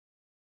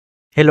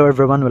Hello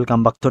everyone,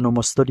 welcome back to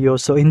Nomo Studio.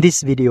 So in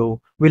this video,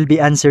 we'll be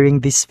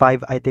answering these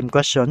 5 item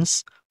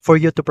questions for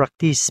you to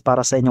practice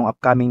para sa inyong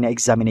upcoming na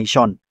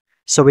examination.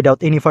 So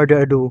without any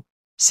further ado,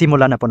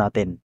 simulan na po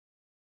natin.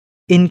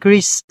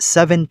 Increase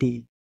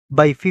 70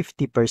 by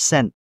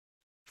 50%.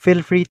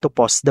 Feel free to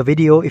pause the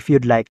video if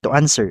you'd like to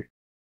answer.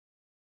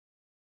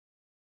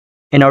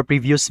 In our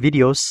previous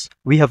videos,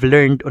 we have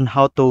learned on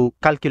how to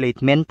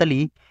calculate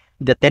mentally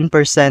the 10%,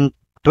 20%,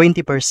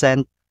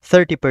 30%,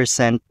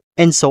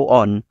 and so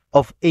on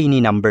of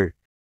any number.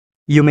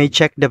 You may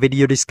check the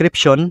video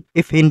description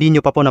if hindi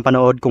nyo pa po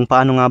napanood kung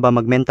paano nga ba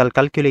mag-mental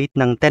calculate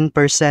ng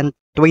 10%,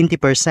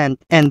 20%,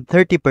 and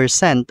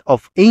 30%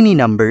 of any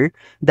number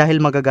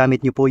dahil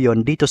magagamit nyo po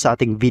yon dito sa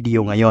ating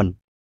video ngayon.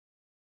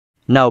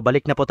 Now,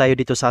 balik na po tayo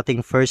dito sa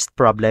ating first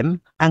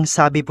problem. Ang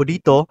sabi po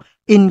dito,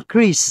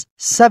 increase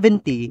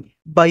 70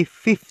 by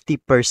 50%.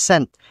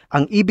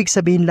 Ang ibig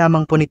sabihin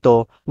lamang po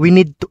nito, we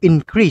need to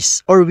increase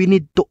or we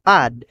need to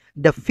add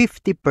the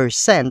 50%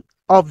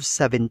 of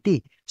 70.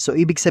 So,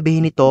 ibig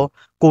sabihin nito,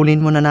 kunin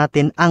muna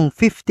natin ang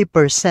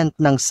 50%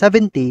 ng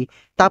 70,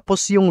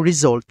 tapos yung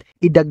result,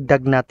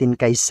 idagdag natin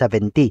kay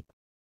 70.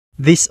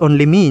 This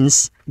only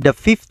means the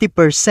 50%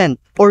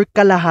 or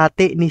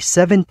kalahati ni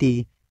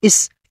 70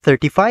 is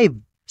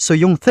 35. So,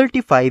 yung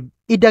 35,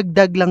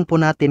 idagdag lang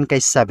po natin kay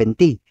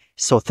 70.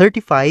 So,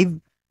 35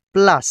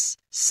 plus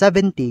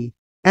 70,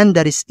 and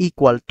that is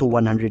equal to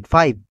 105.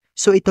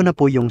 So, ito na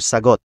po yung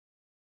sagot.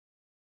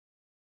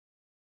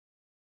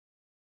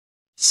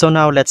 So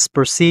now let's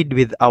proceed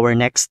with our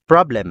next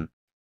problem.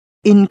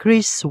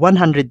 Increase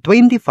 125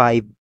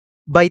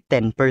 by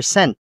 10%.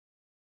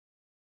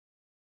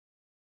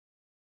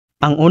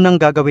 Ang unang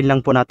gagawin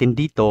lang po natin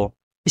dito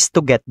is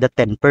to get the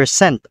 10%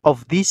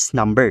 of this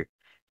number.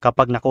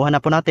 Kapag nakuha na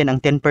po natin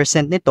ang 10%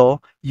 nito,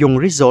 yung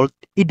result,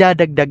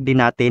 idadagdag din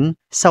natin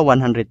sa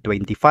 125.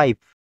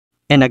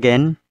 And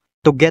again,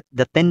 to get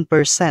the 10%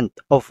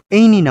 of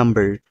any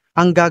number,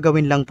 ang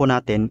gagawin lang po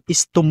natin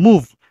is to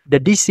move the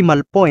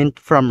decimal point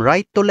from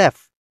right to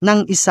left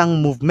ng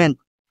isang movement.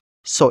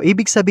 So,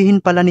 ibig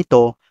sabihin pala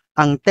nito,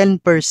 ang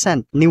 10%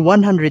 ni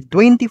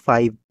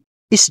 125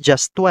 is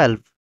just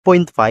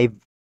 12.5.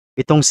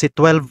 Itong si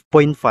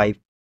 12.5,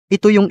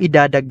 ito yung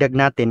idadagdag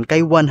natin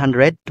kay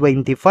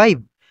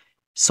 125.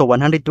 So,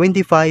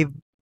 125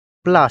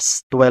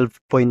 plus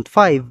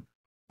 12.5,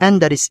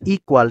 and that is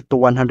equal to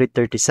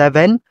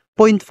 137.5.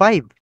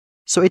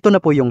 So, ito na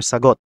po yung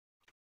sagot.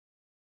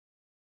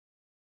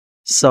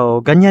 So,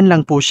 ganyan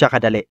lang po siya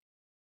kadali.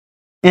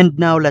 And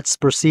now, let's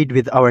proceed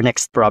with our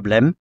next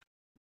problem.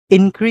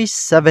 Increase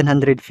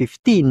 715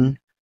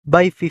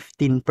 by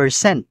 15%.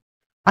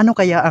 Ano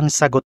kaya ang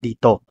sagot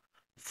dito?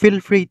 Feel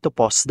free to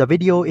pause the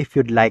video if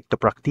you'd like to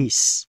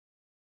practice.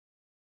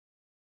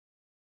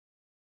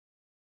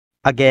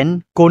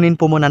 Again, kunin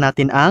po muna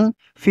natin ang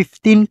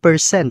 15%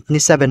 ni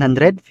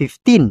 715.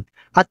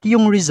 At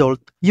yung result,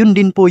 yun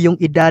din po yung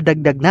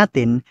idadagdag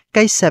natin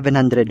kay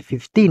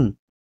 715.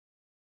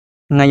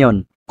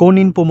 Ngayon,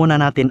 kunin po muna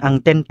natin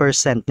ang 10%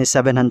 ni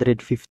 715.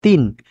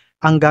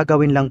 Ang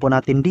gagawin lang po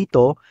natin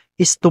dito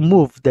is to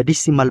move the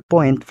decimal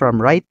point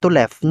from right to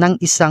left ng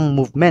isang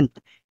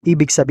movement.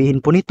 Ibig sabihin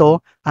po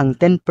nito, ang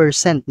 10%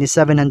 ni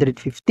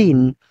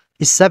 715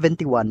 is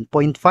 71.5.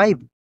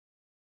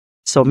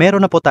 So,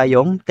 meron na po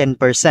tayong 10%.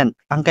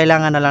 Ang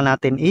kailangan na lang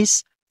natin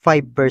is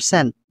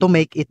 5% to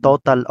make a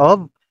total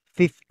of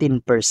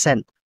 15%.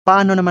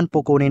 Paano naman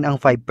po kunin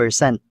ang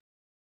 5%?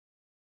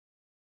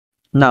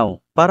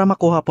 Now, para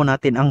makuha po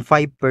natin ang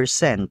 5%,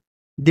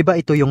 di ba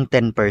ito yung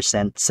 10%,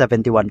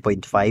 71.5?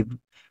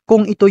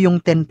 Kung ito yung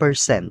 10%,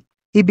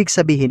 ibig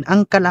sabihin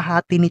ang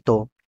kalahati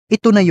nito,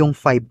 ito na yung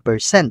 5%.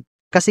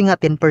 Kasi nga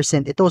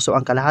 10% ito, so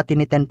ang kalahati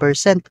ni 10%,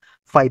 5%.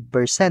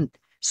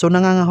 So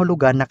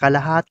nangangahulugan na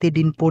kalahati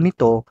din po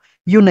nito,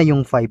 yun na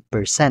yung 5%.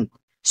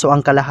 So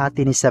ang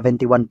kalahati ni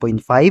 71.5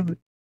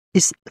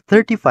 is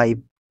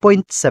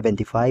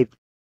 35.75.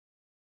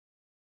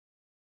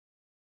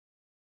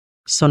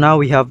 So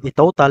now we have a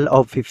total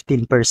of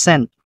 15%.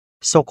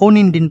 So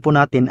kunin din po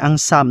natin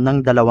ang sum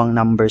ng dalawang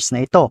numbers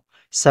na ito,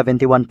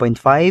 71.5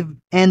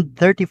 and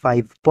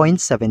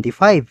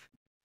 35.75.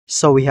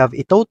 So we have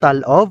a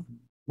total of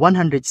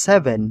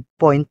 107.25.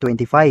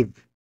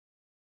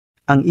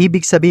 Ang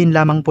ibig sabihin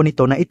lamang po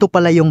nito na ito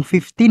pala yung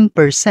 15%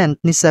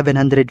 ni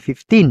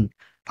 715.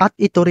 At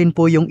ito rin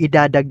po yung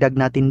idadagdag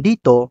natin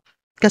dito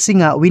kasi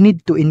nga we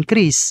need to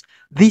increase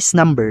this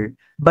number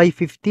by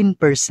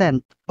 15%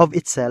 of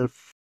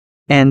itself.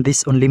 And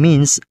this only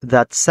means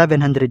that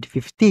 715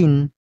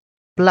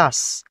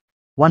 plus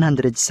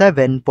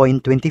 107.25,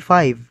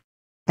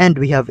 and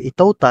we have a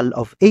total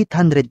of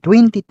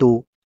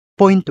 822.25.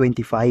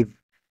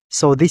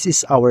 So this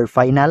is our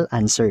final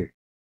answer.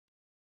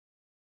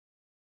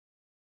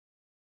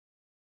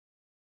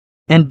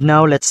 And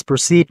now let's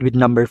proceed with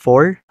number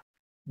 4.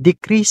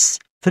 Decrease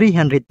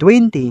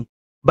 320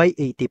 by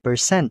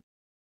 80%.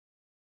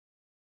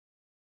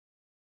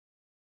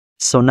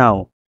 So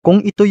now,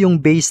 kung ito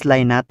yung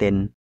baseline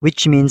natin,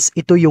 which means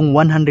ito yung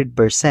 100%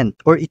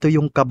 or ito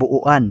yung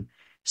kabuuan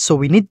So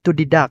we need to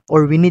deduct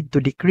or we need to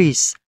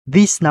decrease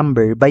this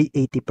number by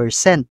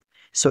 80%.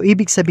 So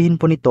ibig sabihin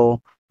po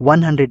nito,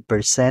 100%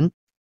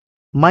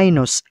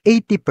 minus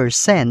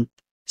 80%.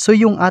 So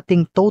yung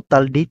ating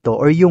total dito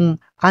or yung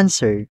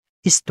answer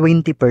is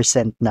 20%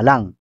 na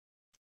lang.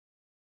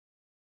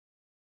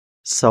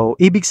 So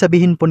ibig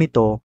sabihin po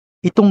nito,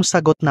 itong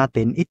sagot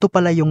natin, ito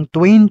pala yung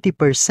 20%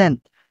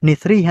 ni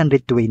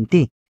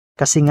 320.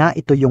 Kasi nga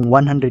ito yung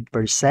 100%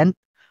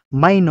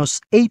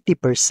 minus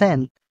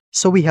 80%.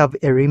 So we have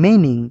a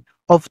remaining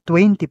of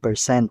 20%.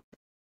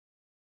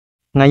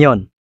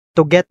 Ngayon,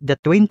 to get the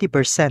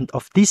 20%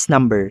 of this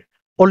number,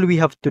 all we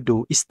have to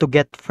do is to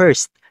get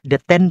first the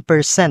 10%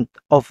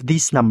 of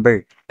this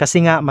number.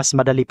 Kasi nga, mas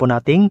madali po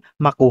nating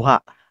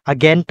makuha.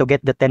 Again, to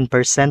get the 10%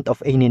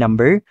 of any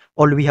number,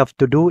 all we have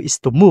to do is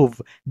to move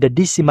the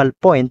decimal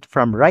point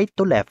from right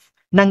to left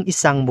ng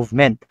isang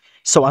movement.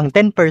 So, ang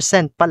 10%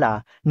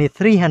 pala ni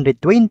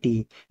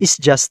 320 is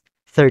just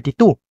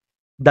 32.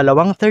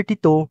 Dalawang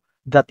 32,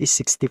 that is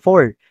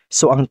 64.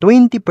 So, ang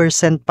 20%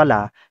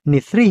 pala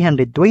ni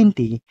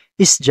 320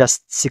 is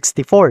just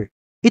 64.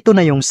 Ito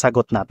na yung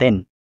sagot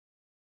natin.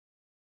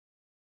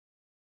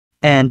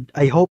 And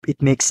I hope it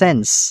makes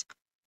sense.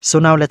 So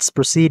now let's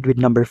proceed with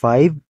number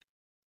 5.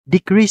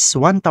 Decrease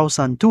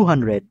 1,200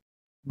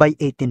 by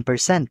 18%.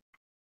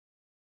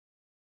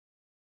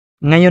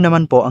 Ngayon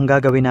naman po, ang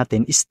gagawin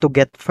natin is to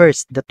get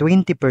first the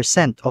 20%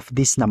 of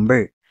this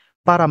number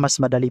para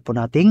mas madali po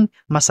nating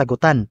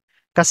masagutan.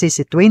 Kasi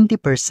si 20%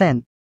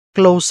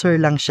 closer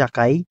lang siya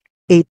kay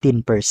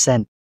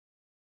 18%.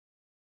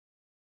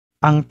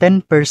 Ang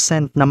 10%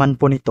 naman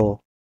po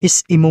nito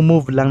is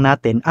imumove lang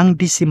natin ang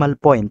decimal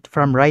point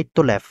from right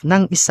to left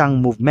ng isang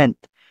movement.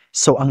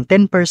 So ang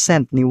 10%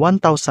 ni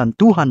 1,200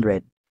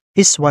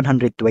 is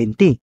 120.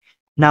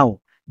 Now,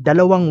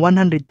 dalawang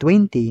 120,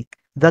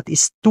 that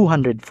is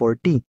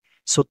 240.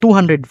 So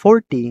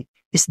 240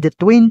 is the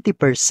 20%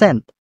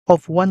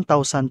 of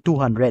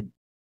 1,200.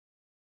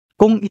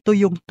 Kung ito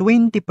yung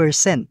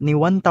 20% ni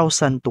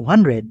 1,200,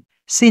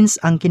 since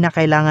ang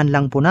kinakailangan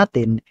lang po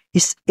natin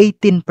is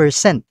 18%,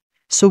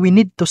 so we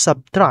need to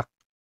subtract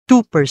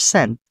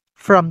 2%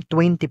 from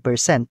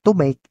 20% to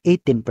make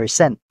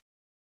 18%.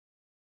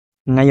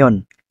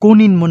 Ngayon,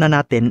 kunin muna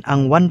natin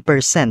ang 1%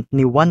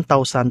 ni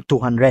 1,200.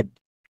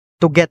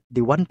 To get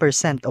the 1%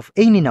 of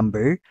any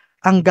number,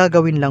 ang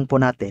gagawin lang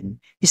po natin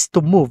is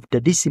to move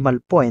the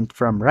decimal point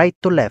from right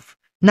to left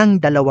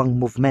ng dalawang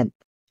movement.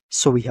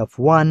 So we have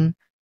 1,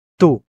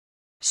 2.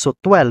 So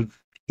 12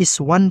 is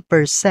 1%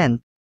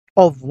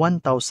 of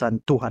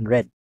 1,200.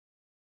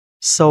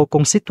 So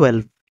kung si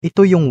 12,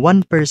 ito yung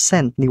 1%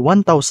 ni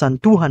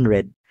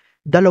 1,200,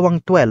 dalawang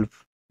 12,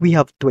 we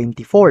have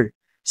 24.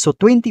 So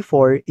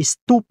 24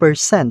 is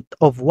 2%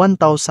 of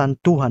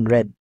 1,200.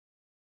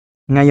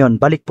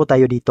 Ngayon, balik po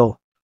tayo dito.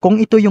 Kung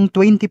ito yung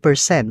 20%,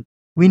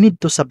 we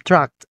need to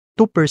subtract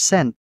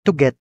 2% to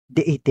get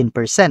the 18%.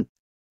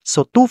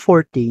 So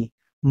 240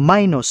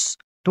 minus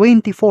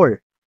 24,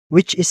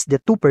 which is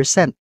the 2%.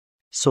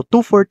 So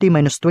 240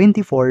 minus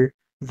 24,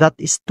 that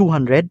is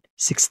 216.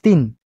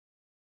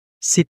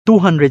 Si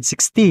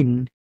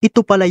 216,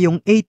 ito pala yung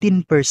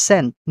 18%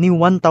 ni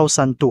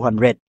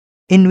 1,200,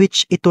 in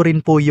which ito rin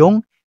po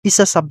yung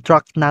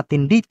isa-subtract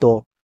natin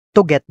dito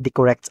to get the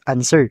correct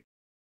answer.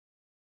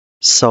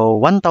 So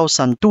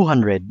 1,200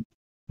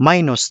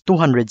 minus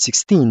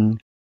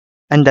 216,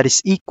 and that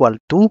is equal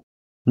to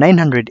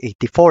 984.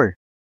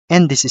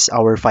 And this is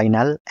our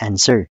final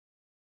answer.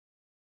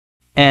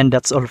 And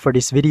that's all for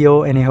this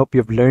video, and I hope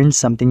you've learned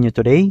something new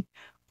today.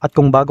 At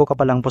kung bago ka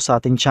pa lang po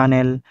sa ating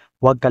channel,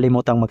 huwag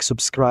kalimutang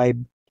mag-subscribe,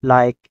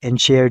 like, and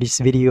share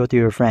this video to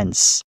your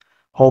friends.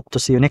 Hope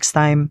to see you next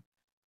time.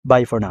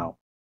 Bye for now.